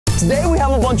Today we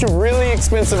have a bunch of really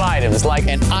expensive items like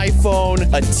an iPhone,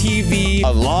 a TV, a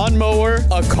lawnmower,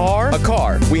 a car.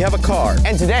 We have a car.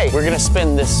 And today we're gonna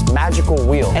spin this magical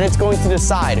wheel and it's going to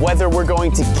decide whether we're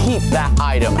going to keep that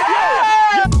item,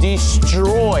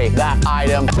 destroy that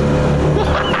item,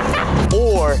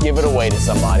 or give it away to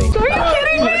somebody. Are you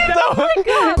kidding me? Oh my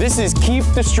God. This is Keep,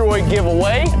 Destroy,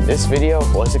 Giveaway. This video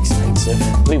was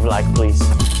expensive. Leave a like, please.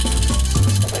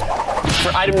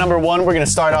 For item number one, we're gonna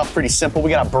start off pretty simple. We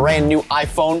got a brand new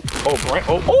iPhone.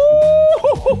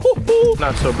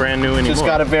 Not so brand new anymore. Just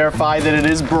gotta verify that it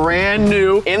is brand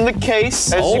new in the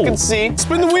case, as you can see.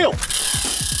 Spin the wheel.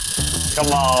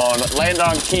 Come on, land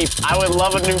on Keep. I would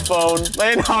love a new phone.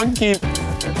 Land on Keep.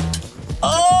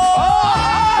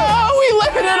 Oh, we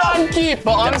landed on Keep.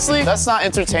 But honestly, that's not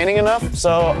entertaining enough.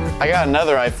 So I got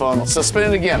another iPhone. So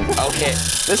spin it again. Okay.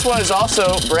 This one is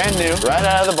also brand new, right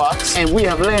out of the box. And we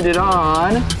have landed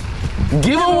on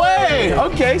giveaway.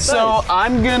 Okay, so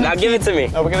I'm gonna now give it to me.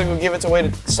 No, we're gonna go give it away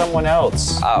to someone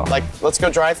else. Oh. Like, let's go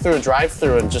drive through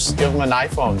and just give them an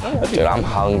iPhone. Dude, I'm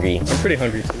hungry. I'm pretty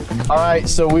hungry too. All right,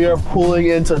 so we are pulling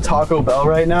into Taco Bell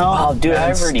right now. Oh, dude,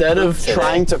 instead of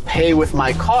trying to pay with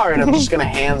my card, I'm just gonna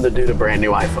hand the dude a brand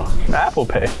new iPhone. Apple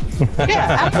Pay.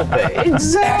 Yeah, Apple Pay.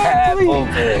 Exactly. Apple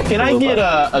Pay. Can I get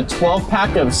a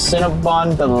 12-pack of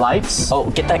Cinnabon Delights? Oh,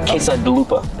 get that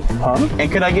quesadilla. Huh? And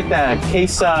could I get that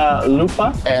quesadilla?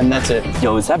 And that's it.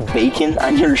 Yo, is that bacon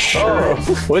on your shirt?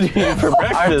 Oh, what do you eat for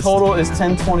breakfast? Our total is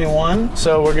 $10.21,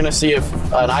 so we're gonna see if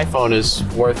an iPhone is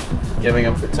worth giving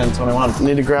up for $10.21.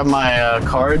 Need to grab my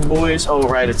card, boys. Oh,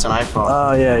 right, it's an iPhone.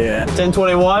 Oh, yeah.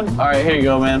 $10.21. All right, here you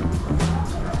go, man.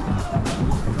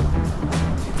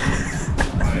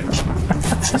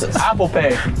 Apple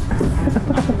Pay.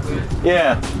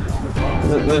 Yeah.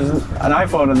 There's an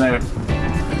iPhone in there.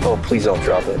 Oh, please don't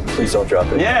drop it. Please don't drop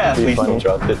it. Yeah, please don't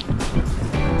drop it.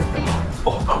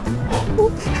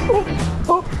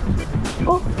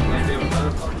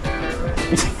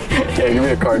 Yeah, give me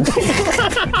a card.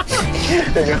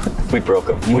 There you go. We broke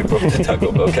him. We broke the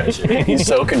Taco Bell cashier. He's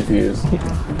so confused.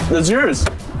 That's yours.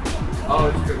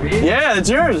 Oh, it's for me? Yeah, it's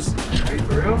yours. Are you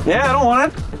for real? Yeah, I don't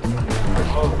want it.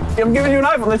 Oh. I'm giving you an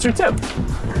iPhone. That's your tip.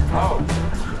 Oh.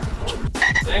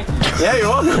 Thank you. Yeah, you're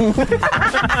welcome.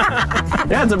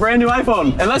 Yeah, it's a brand new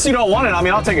iPhone. Unless you don't want it, I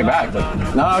mean, I'll take it back.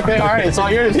 No, okay, all right, it's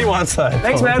all yours. He wants that.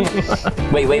 Thanks, man.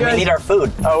 Wait, we need our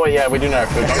food. Oh, wait, yeah, we do need our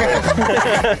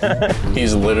food.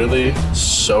 He's literally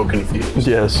so confused.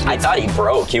 Yes. I thought he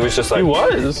broke. He was just like... He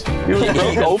was. He was He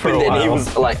broken for opened a it and he while.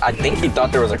 was like, I think he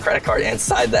thought there was a credit card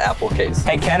inside the Apple case.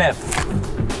 Hey, Kenneth,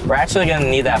 we're actually gonna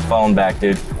need that phone back,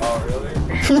 dude. Oh, really?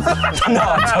 No,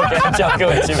 I'm joking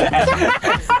with you, man.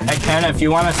 Hey, Kenneth, if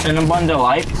you want a Cinnabon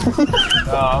Delight?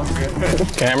 Oh, good.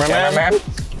 Cameraman?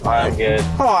 Alright, good.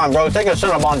 Come on, bro, take a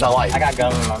Cinnabon Delight. I got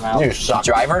gum in my mouth. You suck.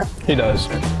 Driver? He does.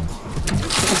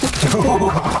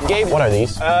 Gabe, what are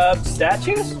these?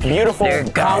 Statues? Beautiful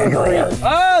concrete.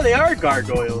 Oh, they are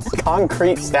gargoyles.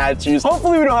 Concrete statues.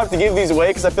 Hopefully we don't have to give these away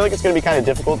because I feel like it's gonna be kind of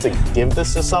difficult to give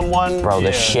this to someone. Bro,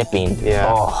 the shipping. Yeah.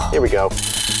 Oh. Here we go.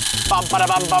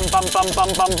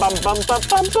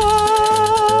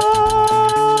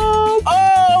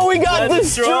 Oh, we got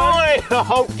destroyed.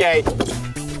 Okay.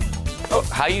 Oh,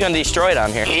 how are you gonna destroy it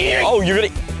on here? Oh, you're gonna...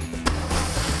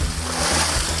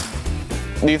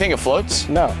 Do you think it floats?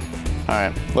 No. All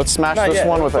right, let's smash Not this yet.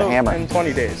 one with a It'll hammer. In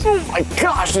 20 days. Oh my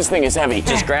gosh, this thing is heavy.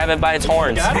 Just grab it by its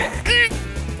horns. Got it?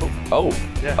 Oh.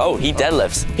 Yeah. Oh, he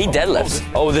deadlifts. He deadlifts.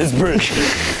 Oh, this bridge.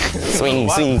 Swing,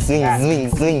 swing, swing, swing,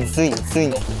 swing, swing,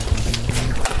 swing.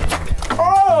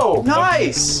 Oh,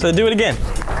 nice. So do it again.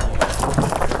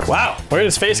 Wow, where did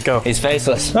his face go? He's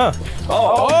faceless. Huh.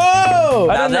 Oh!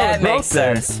 I Now didn't know that it broke makes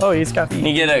there. sense. Oh, he's got Can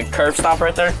you get a curve stomp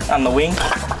right there on the wing?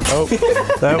 Oh,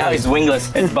 that Now he's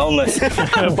wingless. It's boneless.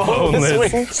 boneless.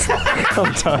 Wings.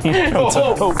 I'm done. I'm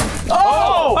done.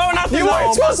 Oh, not the you weren't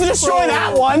gnome. supposed to destroy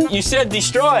that one. You said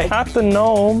destroy. Not the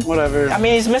gnome. Whatever. I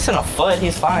mean, he's missing a foot.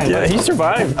 He's fine. Yeah, he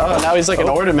survived. Oh, now he's like an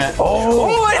ornament.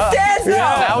 Oh, it's dead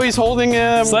now. Now he's holding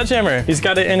him. Sledgehammer. He's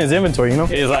got it in his inventory, you know?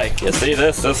 He's like, you see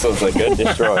this? This was a good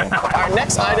destroy. Our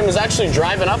next item is actually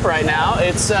driving up right now.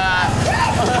 It's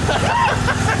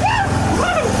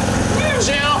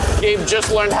Jill. Gabe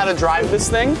just learned how to drive this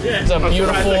thing. Yeah, it's a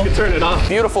beautiful, turn it off.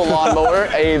 beautiful lawnmower.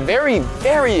 A very,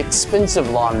 very expensive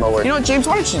lawnmower. You know what, James?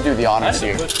 Why don't you do the honors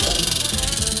here?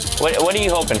 What are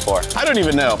you hoping for? I don't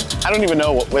even know. I don't even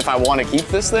know if I want to keep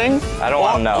this thing. I don't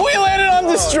want to know. We landed on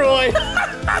destroy.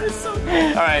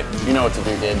 All right, you know what to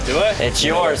do, Gabe. Do it. It's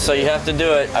yours, so you have to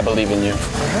do it. I believe in you.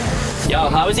 Yo,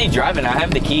 how is he driving? I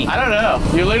have the key. I don't know.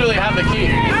 You literally have the key.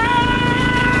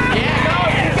 Yeah,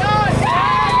 go, go, go,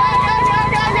 go, go,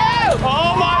 go, go.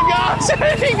 Oh my God.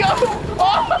 There he goes.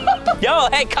 Oh. Yo,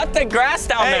 hey, cut the grass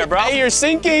down there, bro. Hey, you're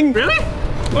sinking. Really?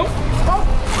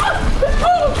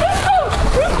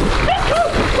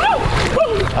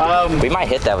 We might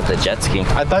hit that with the jet ski.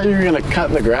 I thought you were gonna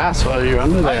cut the grass while you were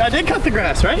under there. I did cut the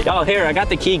grass, right? Yo, here, I got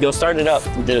the key. Go start it up.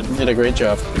 You did a great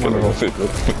job.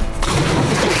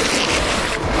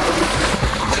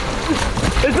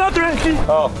 It's not the right key.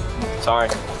 Oh, sorry.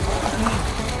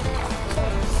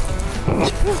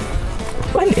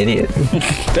 What an idiot.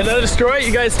 Did I destroy it?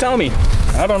 You guys tell me.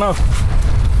 I don't know.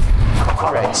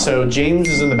 All right, so James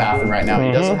is in the bathroom right now.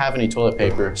 He doesn't have any toilet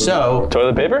paper. So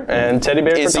Toilet paper and teddy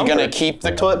bear. is he gonna keep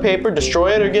the toilet paper,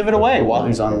 destroy it, or give it away while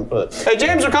he's on the toilet? Hey,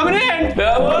 James, we're coming in. Whoa, wait, hold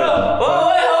on.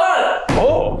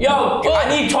 Oh. Yo, I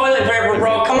need toilet paper,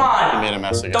 bro. Come I on. made a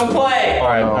mess again. Don't play. All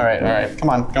right. Come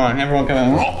on, everyone come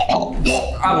in.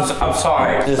 I'm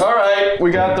sorry. Just- All right,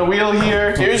 we got the wheel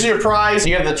here. Here's your prize.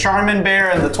 You have the Charmin bear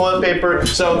and the toilet paper.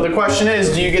 So the question is,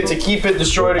 do you get to keep it,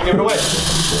 destroy it, or give it away?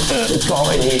 That's all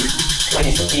I need. Oh,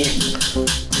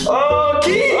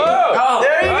 key! Oh,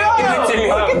 there you go! Give it to me.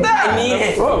 Look at that! I need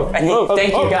it.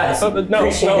 Thank you guys.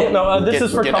 No, this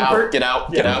is for comfort. Get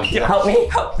out. Help me.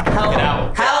 Help. Get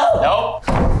out. Help.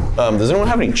 Nope. Does anyone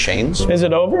have any chains? Is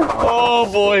it over?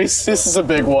 Oh boys, this is a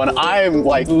big one. I am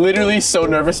like literally so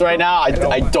nervous right now. I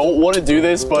don't want to do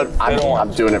this, but I'm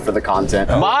doing it for the content.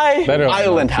 My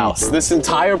island house, this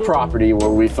entire property where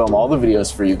we film all the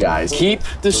videos for you guys, keep,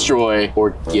 destroy,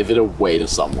 or give it away to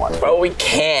someone. Bro, we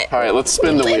can't. All right, let's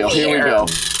spin the wheel. Here we go.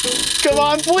 Come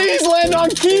on, please land on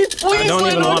Keith. Please I don't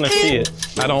land even on want to Keith. see it.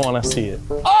 I don't want to see it.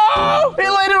 Oh, it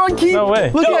landed on Keith. No way.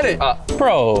 Look at it.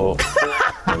 Bro,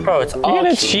 Bro, it's all you're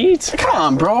gonna cheat? Come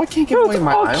on, bro. I can't give away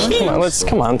my island.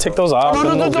 Come on, take those off. No,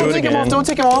 and we'll don't do it take him again. off. Don't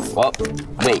take him off. Well,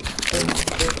 wait.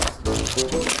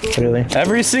 Really?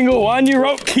 Every single one you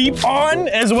wrote keep on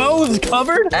as well as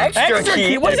covered? Extra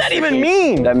key. What does that even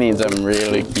mean? That means I'm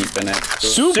really keeping it.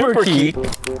 Super key.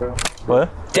 What?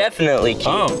 Definitely keep.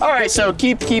 Oh. All right, so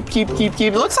keep.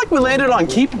 It looks like we landed on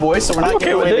keep, boys, so we're not okay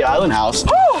giving with away it. the island house.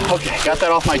 Okay, got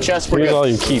that off my chest. We're Here's good. all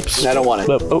your keeps. I don't want it.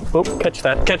 Oh, catch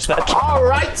that. All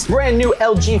right, brand new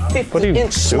LG What are you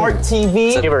 50-inch smart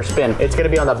TV. Give her a spin. It's gonna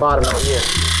be on the bottom right here.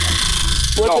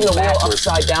 Flipping the wheel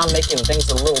upside down, making things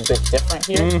a little bit different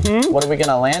here. What are we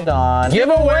gonna land on?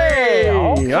 Giveaway!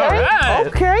 Okay. All right.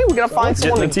 Okay, we're gonna find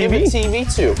someone to give a TV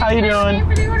to. How you doing?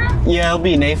 For the order? Yeah, it'll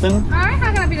be Nathan. All right,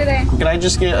 how can I be today? Can I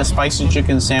just get a spicy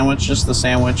chicken sandwich? Just the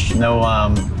sandwich, no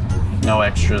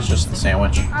extras, just the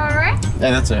sandwich. All right.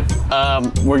 Yeah, that's it.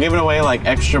 We're giving away like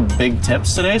extra big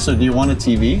tips today, so do you want a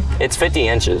TV? It's 50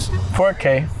 inches.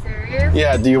 4K. Serious?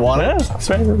 Yeah, do you want it? That's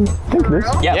right. I think it is.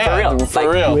 Yeah, for real. For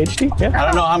real. UHD? Yeah. I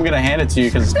don't know how I'm gonna hand it to you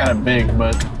because it's kind of big,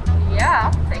 but Yeah,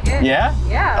 I'll take it. yeah?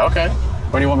 Yeah. Okay.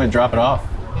 Where do you want me to drop it off?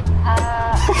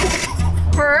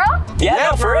 For real? Yeah,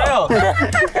 no, for real.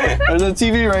 There's a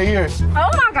TV right here. Oh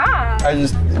my god. I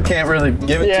just can't really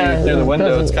give it to Yeah, you through the it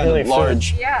window. It's doesn't kind really of fit.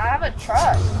 large. Yeah, I have a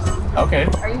truck. Okay.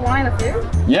 Are you wanting the food?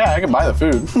 Yeah, I can buy the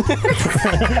food.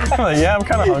 Yeah, I'm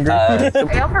kind of hungry. Are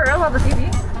y'all for real about the TV?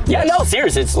 Yeah, no,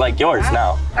 serious. It's like yours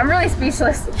now. I'm really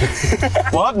speechless.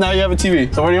 Well, now you have a TV.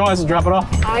 So where do you want us to drop it off?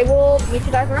 I will meet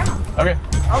you guys around. Okay.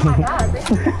 Oh my god, thank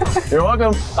you. You're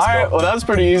welcome. All right. Well, that was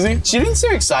pretty easy. She didn't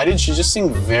seem excited. She just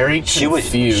seemed very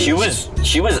confused.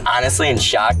 She was honestly in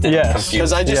shock and Yes. confused.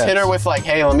 Because I just hit her with like,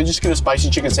 hey, let me just get a spicy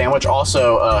chicken sandwich.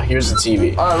 Also, here's the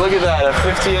TV. All right, look at that, a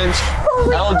 50-inch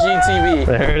LG TV.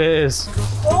 There it is.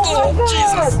 Oh my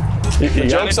god. You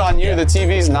Joke's on you, the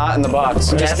TV's not in the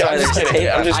box. I'm just kidding.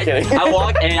 I'm just kidding. I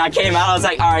walked and I came out. I was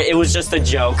like, all right, it was just a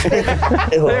joke.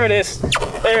 There it is.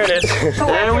 There it is.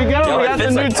 There we go. Yo, We it got the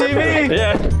fits new like TV.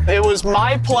 Yeah. It was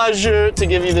my pleasure to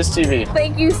give you this TV.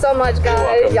 Thank you so much,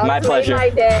 guys. Y'all My made pleasure. my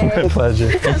day. My pleasure.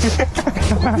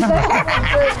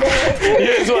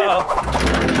 You as well.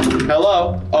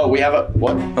 Hello. Oh, we have a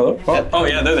what? Hello? Oh,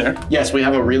 yeah, they're there. Yes, we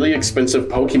have a really expensive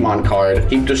Pokemon card.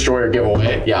 Heap Destroyer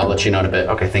giveaway. Yeah, I'll let you know in a bit.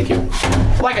 Okay, thank you.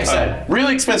 Like I said,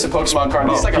 really expensive Pokemon card.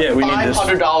 It's like a yeah, we need this.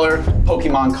 $500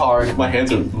 Pokemon card. My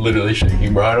hands are literally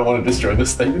shaking, bro. I don't want to destroy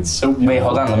this thing. It's so beautiful. Wait,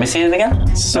 hold on. Let me see it again.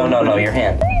 No, your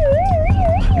hand.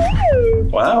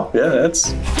 Wow. Yeah,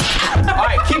 that's. All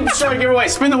right, Keep Destroyer giveaway.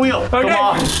 Spin the wheel. Come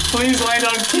on. Please land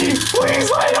on Keith.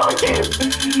 Please land on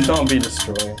Keith. Don't be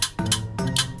destroyed.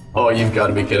 Oh, you've got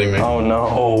to be kidding me. Oh no.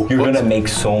 Oh, you're gonna make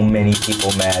so many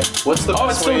people mad. What's the Oh,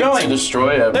 best it's still way going. to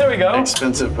destroy a There we go.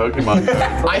 expensive Pokemon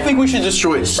card? I think we should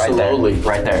destroy it Right there. slowly.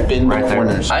 Right there. In Right the there.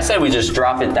 corners. I said we just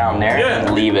drop it down there Yeah.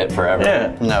 and leave it forever.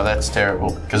 Yeah. No, that's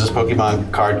terrible. Because this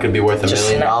Pokemon card could be worth $1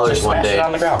 million just one smash day. it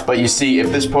on the ground. But you see, if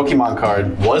this Pokemon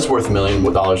card was worth $1 million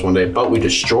one day, but we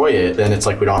destroy it, then it's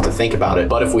like we don't have to think about it.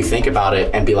 But if we think about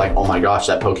it and be like, oh my gosh,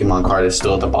 that Pokemon card is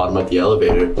still at the bottom of the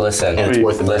elevator. Listen. And it's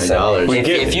worth $1 million.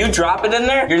 If you drop it in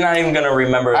there, you're not even gonna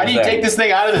remember. How do you take this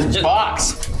thing out of this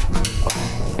box?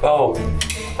 Oh. Oh.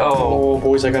 Oh,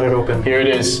 boys, I got it open. Here it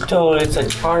is. Dude, it's a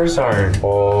Charizard.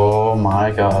 Oh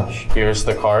my gosh. Here's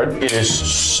the card. It is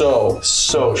so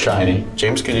shiny.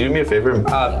 James, can you do me a favor and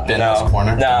bend this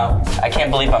corner? No, I can't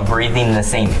believe I'm breathing the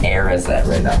same air as that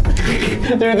right now.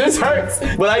 Dude, this hurts.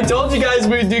 But I told you guys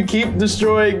we'd do keep,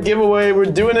 destroy, giveaway. We're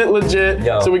doing it legit.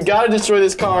 Yo. So we gotta destroy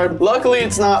this card. Luckily,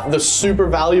 it's not the super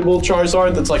valuable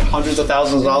Charizard that's like hundreds of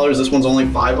thousands of dollars. This one's only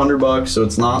 $500, so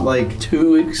it's not like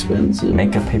too expensive.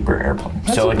 Make a paper airplane.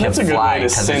 So it can that's a good fly way to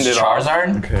because send it's it off.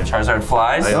 Charizard. Okay. Charizard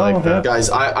flies. I like that. Guys,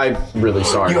 I'm really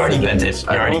sorry. You already for bent doing it. this. You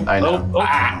already- I know.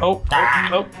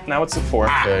 Oh. Now it's a 4.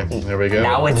 Okay, there we go.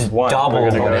 Now it's One. double We're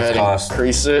gonna go what Go it ahead costs. and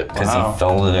crease it. Because Wow. he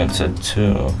folded it into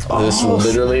 2. This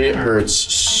literally hurts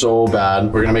so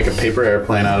bad. We're gonna make a paper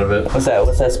airplane out of it. What's that?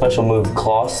 What's that special move?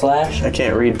 Claw slash? I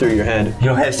can't read through your head. You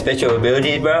don't have special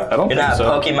abilities, bro? I don't You're think not so.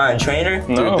 a Pokemon trainer?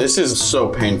 No. Dude, this is so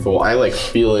painful. I like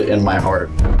feel it in my heart.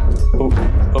 Oh.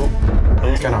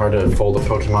 It's kind of hard to fold a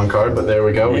Pokemon card, but there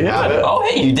we go. We Yeah. have it. Oh,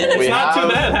 hey, you did it. We Not too have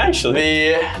bad, actually.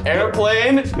 The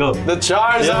airplane, Go. the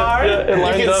Charizard. Yeah, it you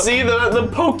lines can up. see the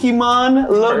Pokemon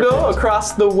logo Perfect.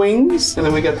 across the wings. And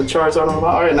then we got the Charizard on the bottom.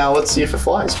 All right, now let's see if it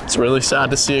flies. It's really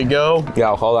sad to see it go.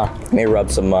 Yo, hold on. Let me rub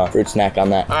some fruit snack on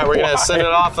that. All right, we're gonna send it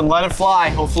off and let it fly.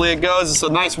 Hopefully it goes. It's a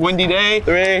nice windy day.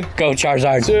 3, Go,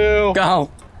 Charizard. 2, Go.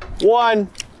 1.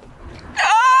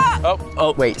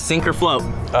 Oh, wait. Sink or float?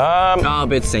 Oh,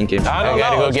 it's sinking. I don't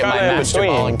gotta know, go it's get my kinda in master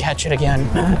between. ball and catch it again.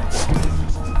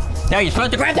 Now you're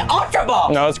supposed to grab the Ultra Ball.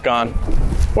 No, it's gone.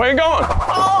 Where you going?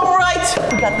 All right,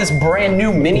 we got this brand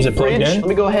new mini Is it plugged fridge. in? Let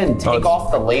me go ahead and take it's-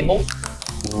 off the label.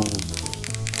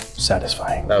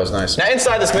 Satisfying. That was nice. Now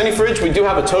inside this mini fridge, we do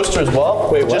have a toaster as well.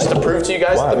 Wait, what? Just to prove to you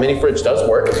guys that the mini fridge does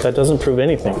work. That doesn't prove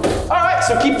anything. All right,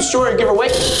 so keep the story and give away.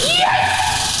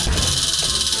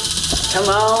 Come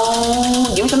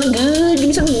on, give me something good. Give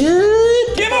me something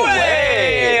good.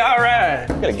 Giveaway! All right.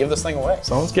 I'm gonna give this thing away.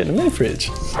 Someone's getting a mini fridge.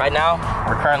 Right now,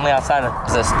 we're currently outside of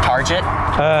is this Target.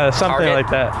 Something Target. like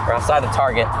that. We're outside of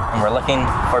Target, and we're looking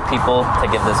for people to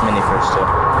give this mini fridge to.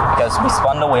 Because we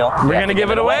spun the wheel. We're gonna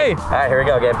give it away. All right, here we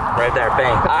go, Gabe. Right there,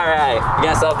 bang. All right, I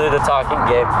guess I'll do the talking,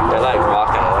 Gabe. They're like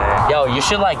walking away. Yo, you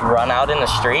should like run out in the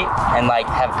street and like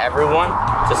have everyone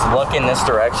just look in this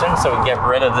direction so we get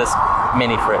rid of this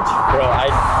mini fridge. Bro, I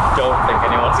don't think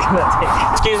anyone's gonna take it.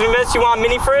 Excuse me, miss, you want a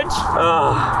mini fridge?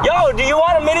 Yo, do you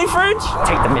want a mini fridge?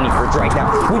 Take the mini fridge right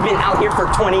now. We've been out here for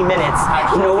 20 minutes.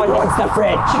 No one wants the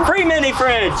fridge. Free mini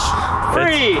fridge.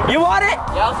 Free. You want it?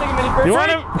 Yeah, I'll take a mini fridge. You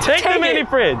want to take the mini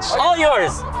fridge? All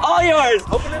yours. All yours.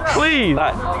 Please.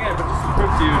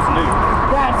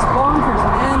 That's bonkers,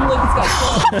 man. Look,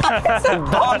 it's got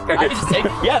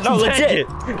Bonkers. Yeah, no, Take legit.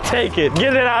 it. Take it.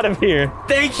 Get it out of here.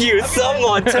 Thank you.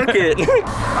 Someone took it.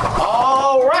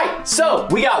 All right, so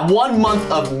we got 1 month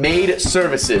of maid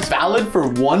services. Valid for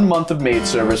 1 month of maid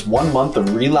service, 1 month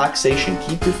of relaxation.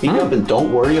 Keep your feet up and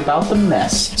don't worry about the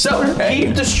mess. So,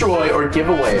 keep, destroy, or give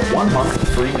away 1 month of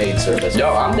free maid service.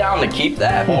 Yo, I'm down to keep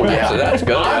that. Oh, yeah. So that's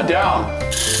good. I'm down.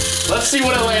 Let's see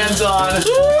what it lands on.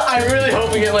 I'm really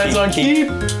hoping it lands on keep.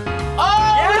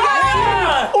 Oh,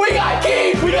 Yeah! we got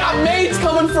keep. We got maids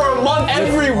coming for a month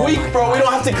every week, bro. We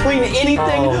don't have to clean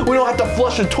anything. We don't have to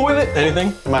flush a toilet.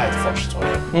 Anything? We might have to flush the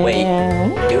toilet. Wait,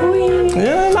 do we?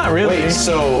 Yeah, not really. Wait,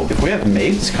 so if we have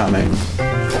maids coming.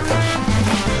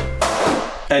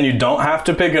 And you don't have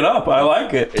to pick it up. I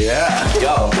like it. Yeah.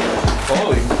 Yo.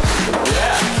 Holy.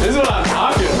 Yeah. This is what I'm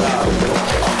talking about.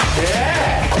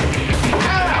 Yeah.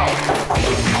 Ow.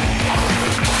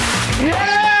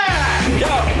 Yeah.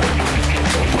 Yo.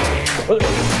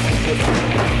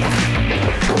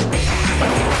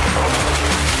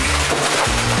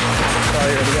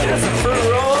 That's a fruit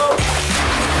roll.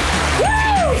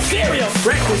 Woo! Cereal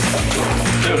breakfast.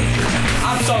 Dude,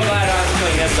 I'm so glad I was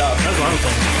cleaning this up. That's what I'm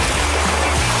saying.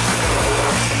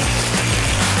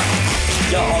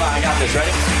 Yo, hold on, I got this.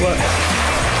 Ready? What?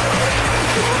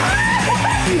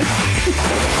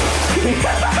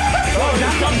 Oh,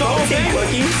 that's some protein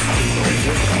cookies.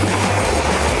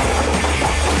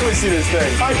 Let me see this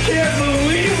thing. I can't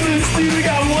believe this, dude. We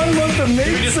got 1 month of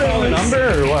maid Just call a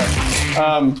number or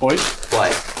what? Boys.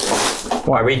 What?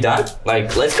 Are we done?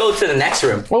 Like, let's go to the next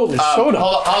room. Oh, there's soda.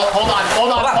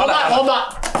 Hold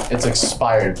on. It's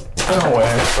expired. No way.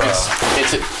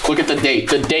 Look at the date.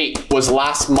 The date was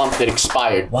last month it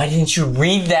expired. Why didn't you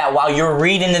read that while you're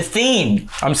reading the theme?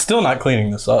 I'm still not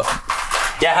cleaning this up.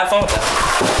 Yeah, have fun with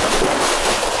that.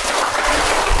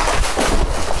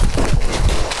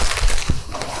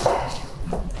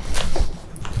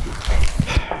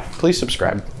 Please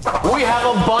subscribe. We have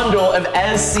a bundle of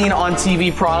as seen on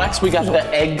TV products. We got the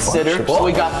egg sitter.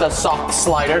 We got the sock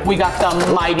slider. We got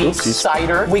the mighty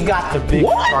cider. We got the big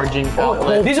charging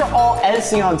outlet. These are all as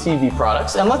seen on TV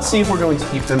products. And let's see if we're going to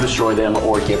keep them, destroy them,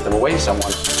 or give them away to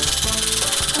someone.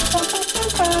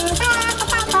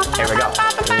 Here we go.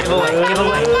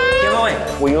 Giveaway.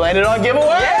 We landed on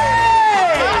giveaway.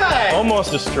 Yay! Almost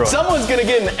destroyed. Someone's gonna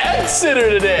get an egg sitter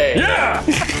today. Yeah!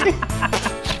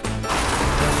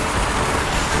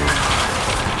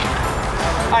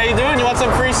 How you doing? You want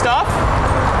some free stuff?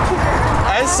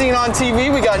 As seen on TV,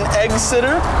 we got an egg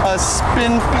sitter, a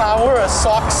spin power, a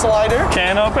sock slider.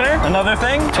 Can opener, another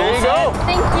thing. There you go.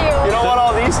 Thank you. You don't want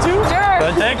all these two? Sure.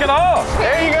 But take it all.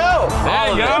 There you go. There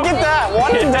you go. Look at that.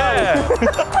 One and done.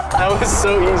 That was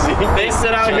so easy. They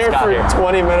sit out here for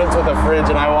 20 minutes with a fridge,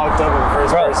 and I walked up in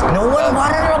first person. No one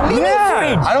wanted a mini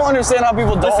fridge. I don't understand how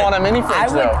people don't want a mini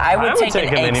fridge, though. I would take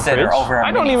an egg sitter over a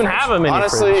I don't mini even fridge. have a mini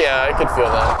Honestly, fridge. yeah, I could feel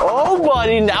that. Oh,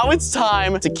 buddy, now it's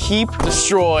time to keep,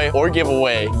 destroy, or give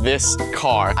away this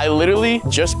car. I literally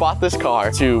just bought this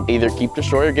car to either keep,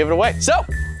 destroy, or give it away. So,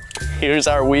 here's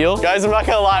our wheel. Guys, I'm not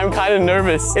gonna lie, I'm kind of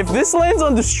nervous. If this lands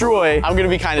on destroy, I'm gonna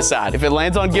be kind of sad. If it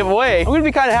lands on giveaway, I'm gonna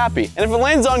be kind of happy. And if it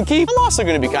lands on keep, I'm also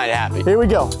gonna be kind of happy. Here we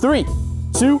go. 3,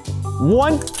 2,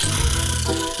 1.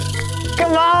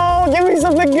 Come on, give me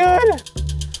something good.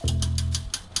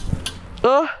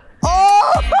 Oh!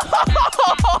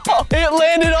 It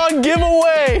landed on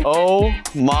giveaway. Oh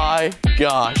my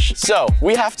gosh. So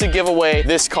we have to give away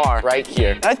this car right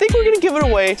here. And I think we're gonna give it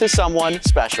away to someone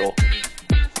special.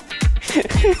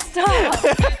 Stop.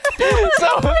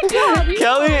 So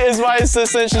Kelly is my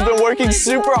assistant. She's been working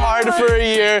super hard for a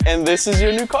year, and this is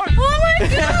your new car. Oh my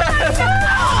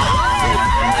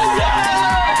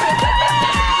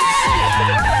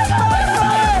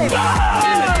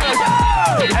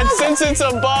And since it's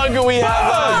a bug, we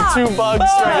have 2 bugs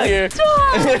right here.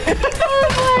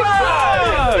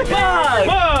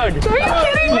 Bug! Are you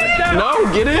kidding me? No,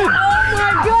 get in. Oh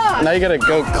my god. Now you gotta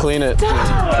go clean it.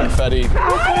 Confetti. Plug.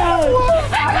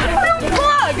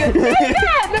 Hey,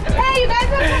 you guys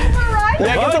have time for a ride?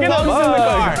 Yeah, get the bugs in the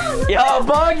car. Yo,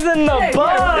 bugs in the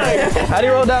bug. How do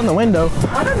you roll down the window?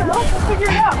 I don't know. Let's figure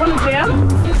it out. Want to jam?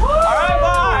 All right,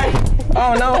 bye.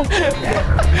 Oh no.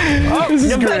 This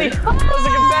is great. Oh my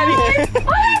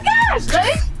gosh.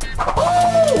 Ready?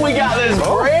 Oh, we got this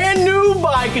brand new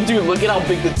bike. And dude, look at how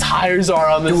big the tires are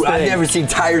on this Dude, thing. I've never seen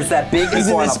tires that big Isn't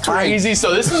before on this a bike. crazy?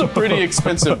 So this is a pretty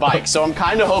expensive bike. So I'm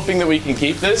kind of hoping that we can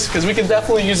keep this because we can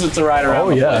definitely use it to ride around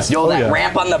the place. Yo, that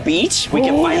ramp on the beach, we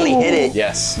can finally hit it.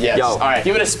 Yes, yes. Yo. All right,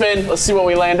 give it a spin. Let's see what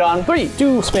we land on. 3,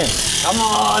 2, spin. Come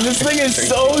on, this thing is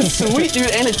so sweet,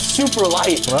 dude, and it's super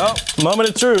light. Well, moment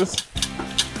of truth.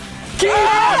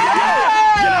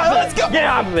 Let's go. Get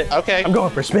off of it. Okay. I'm going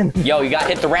for a spin. Yo, you gotta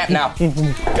hit the ramp now. Go,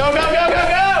 go, go, go,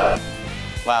 go!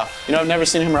 Wow, you know, I've never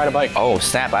seen him ride a bike. Oh,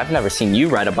 snap, I've never seen you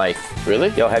ride a bike. Really?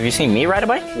 Yo, have you seen me ride a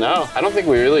bike? No, I don't think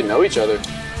we really know each other.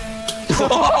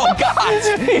 Oh,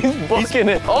 God. He's booking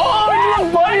it. Oh,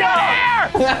 you buddy out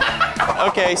here!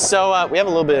 Okay, so we have a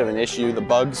little bit of an issue. The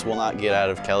bugs will not get out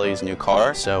of Kelly's new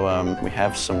car, so we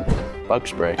have some bug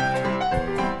spray.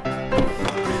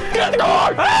 Get out the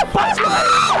car! Bug spray!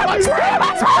 Bug spray!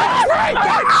 Bug spray!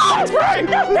 Bug spray!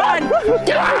 Run!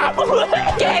 Get out!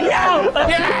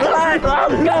 Get out!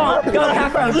 Go! Go!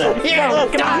 Half round! Yeah!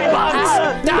 Die bugs!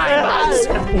 Die bugs!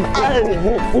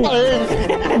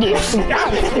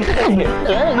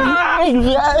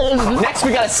 Next,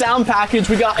 we got a sound package.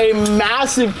 We got a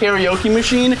massive karaoke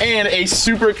machine and a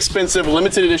super expensive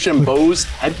limited edition Bose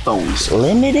headphones.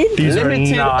 Limited? These are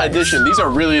Limited nice. edition. These are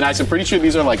really nice. I'm pretty sure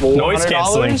these are like Noise $400.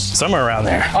 canceling. Somewhere around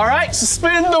there. All right, so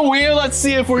spin the wheel. Let's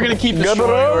see if we're gonna keep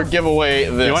destroy or give away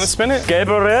this. You want to spin it?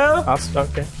 Gabriel?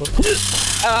 Okay.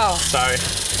 Oh. Sorry.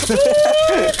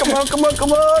 Come on, come on,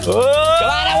 come on. Come on,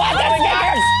 I want them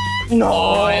again!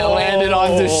 No, it landed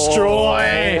on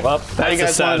destroy. Well, How do that's you a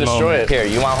guys sad want to destroy moment. it? Here,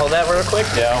 you want to hold that real quick?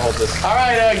 Yeah, I'll hold this. All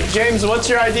right, James, what's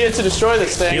your idea to destroy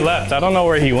this thing? He left. I don't know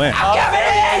where he went.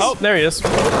 Oh, there he is.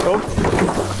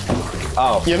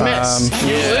 Oh. You missed.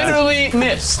 You literally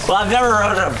missed. Well, I've never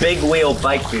rode a big wheel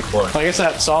bike before. I guess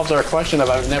that solves our question of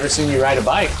I've never seen you ride a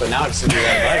bike, but now I've seen you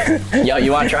ride a bike. Yo,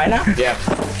 you want to try now? Yeah.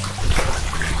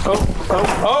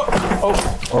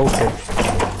 Okay.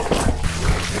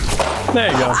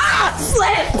 There you go.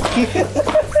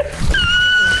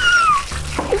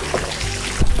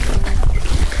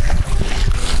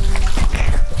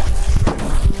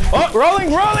 Oh,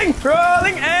 rolling,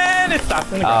 and it stopped.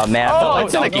 Oh man, I felt like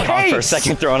it's in a Donkey Kong for a case.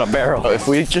 second throwing a barrel. If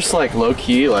we just like low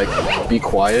key, like be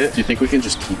quiet, do you think we can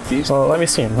just keep these? Well, let me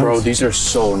see them. Bro, these are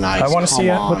so nice. I want to see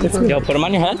what they feel. Yo, put them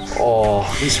on your head. Oh,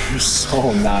 these are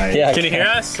so nice. Yeah. Can you hear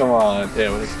us? Come on.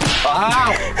 Yeah.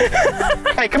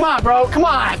 Ow. Hey, come on, bro. Come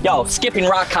on. Yo, skipping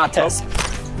rock contest.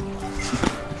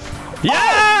 Yeah!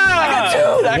 I got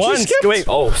two. It actually skipped. Wait.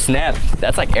 Oh snap,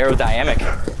 that's like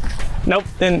aerodynamic. Nope,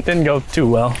 didn't go too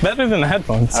well. Better than the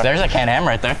headphones. There's a Can-Am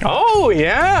right there. Oh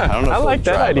yeah, don't know I if like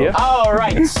we'll that drive idea. All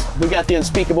right, we got the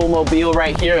Unspeakable Mobile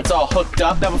right here. It's all hooked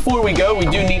up. Now, before we go, we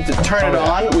do need to turn it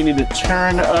on. We need to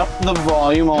turn up the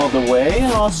volume all the way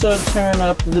and also turn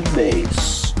up the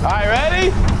bass. All right, ready?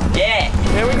 Yeah.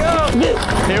 Here we go.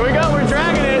 Here we go. We're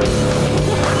dragging it.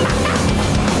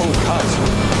 Oh,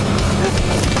 gosh.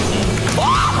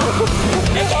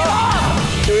 It came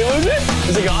off. Did we lose it?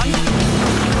 Is it gone?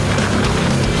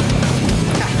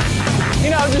 You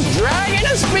know, just dragging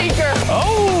a speaker.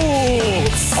 Oh!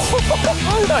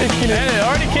 And it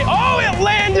already came. Oh, it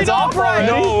landed It's off already.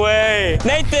 already. No way.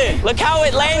 Nathan, look how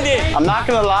it landed. I'm not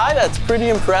gonna lie, that's pretty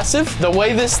impressive. The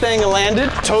way this thing landed,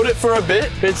 towed it for a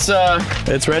bit. It's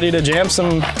It's ready to jam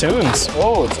some tunes.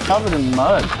 oh, it's covered in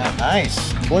mud.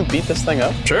 Nice. Can we beat this thing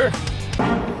up? Sure.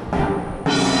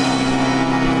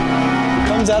 It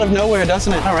comes out of nowhere,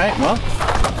 doesn't it? All right, well.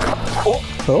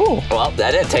 Oh. Well,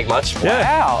 that didn't take much. Yeah.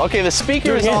 Wow, okay, the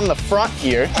speaker is again. on the front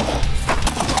here.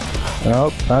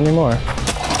 Nope, not anymore.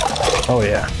 Oh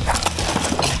yeah.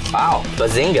 Wow,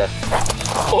 bazinga.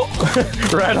 Oh,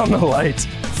 Right on the light.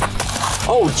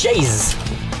 oh jeez.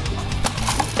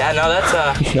 Yeah, no,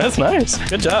 that's That's nice.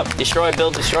 Good job. destroy,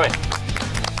 build, destroy.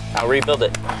 I'll rebuild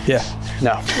it. Yeah.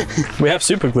 No. We have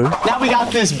super glue. Now we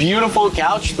got this beautiful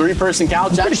couch, 3-person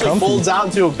couch. Actually comfy. folds out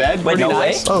into a bed. Wait, Pretty no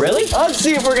nice. way? Really? Let's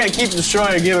see if we're gonna keep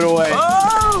destroying or give it away.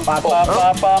 Oh! Ba, ba,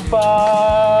 ba, ba,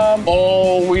 ba.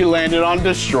 Oh, we landed on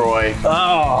destroy.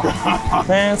 Oh.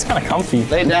 Man, it's kind of comfy.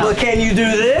 Lay down. Well, can you do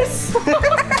this?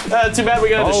 Too bad we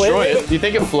gotta Oh, destroy wait. it. Do you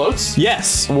think it floats?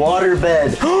 Yes.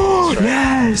 Waterbed.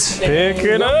 Yes. Pick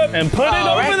it up and put it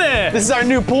over there. This is our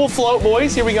new pool float,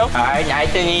 boys. Here we go. All right,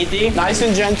 nice and easy. Nice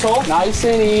and gentle. Nice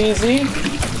and easy.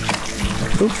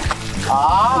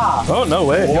 Ah. Oh, no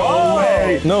way. No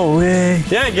way. No way.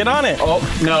 Yeah, get on it. Oh,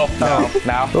 no.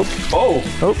 Now. Oh,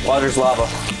 water's lava.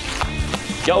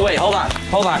 Yo, wait, hold on.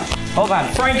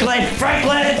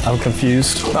 Franklin. I'm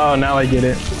confused. Oh, now I get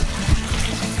it.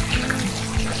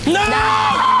 No!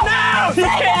 No! He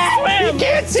can't swim! He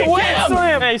can't swim!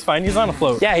 Yeah, he's fine. He's on a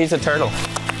float. Yeah, he's a turtle.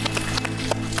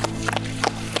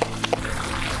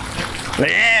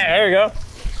 Yeah, there you go.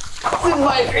 This is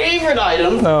my favorite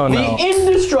item. Oh, the no.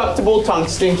 indestructible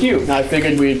tungsten cube. Now, I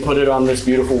figured we'd put it on this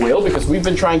beautiful wheel because we've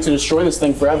been trying to destroy this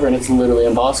thing forever and it's literally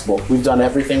impossible. We've done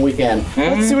everything we can.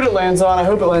 Let's see what it lands on. I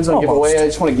hope it lands on a Almost. giveaway. I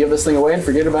just want to give this thing away and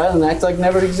forget about it and act like it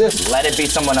never exists. Let it be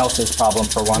someone else's problem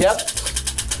for once. Yep.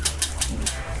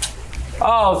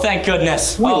 Oh, thank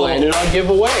goodness. We landed on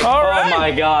giveaway. All Oh right.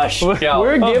 my gosh. Yo,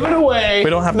 We're giving away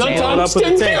We don't have to the mail it up with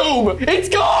tungsten the tape. cube. It's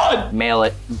gone. mail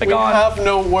it. Be We gone. have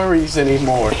no worries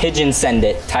anymore. Pigeon send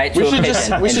it. Tie it to We a should pigeon.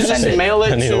 just and just send it. mail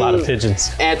it I need a lot of to pigeons.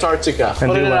 Antarctica. Put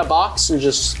do it in what? a box and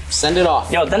just send it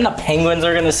off. Yo, then the penguins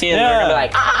are gonna see it and they're gonna be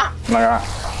like, ah.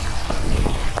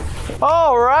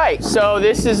 All right, so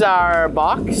this is our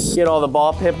box. Get all the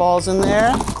ball pit balls in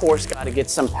there. Of course, got to get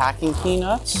some packing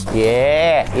peanuts.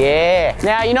 Yeah.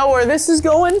 Now, you know where this is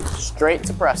going? Straight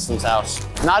to Preston's house.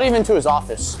 Not even to his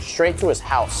office, straight to his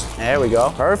house. There we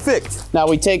go, perfect. Now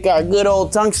we take our good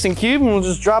old tungsten cube and we'll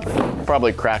just drop it.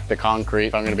 Probably crack the concrete,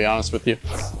 if I'm gonna be honest with you.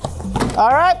 All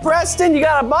right, Preston, you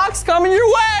got a box coming your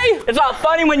way. It's not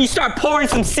funny when you start pouring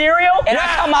some cereal and I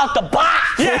come out the box.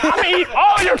 Yeah, I'm gonna eat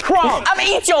all your crumbs. I'm gonna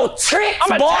eat your tricks,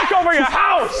 I'm gonna take over your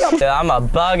house. I'm a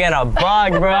bug and a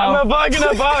bug, bro. I'm a bug and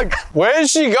a bug. Where is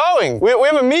she going? We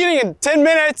have a meeting in 10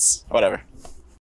 minutes. Whatever.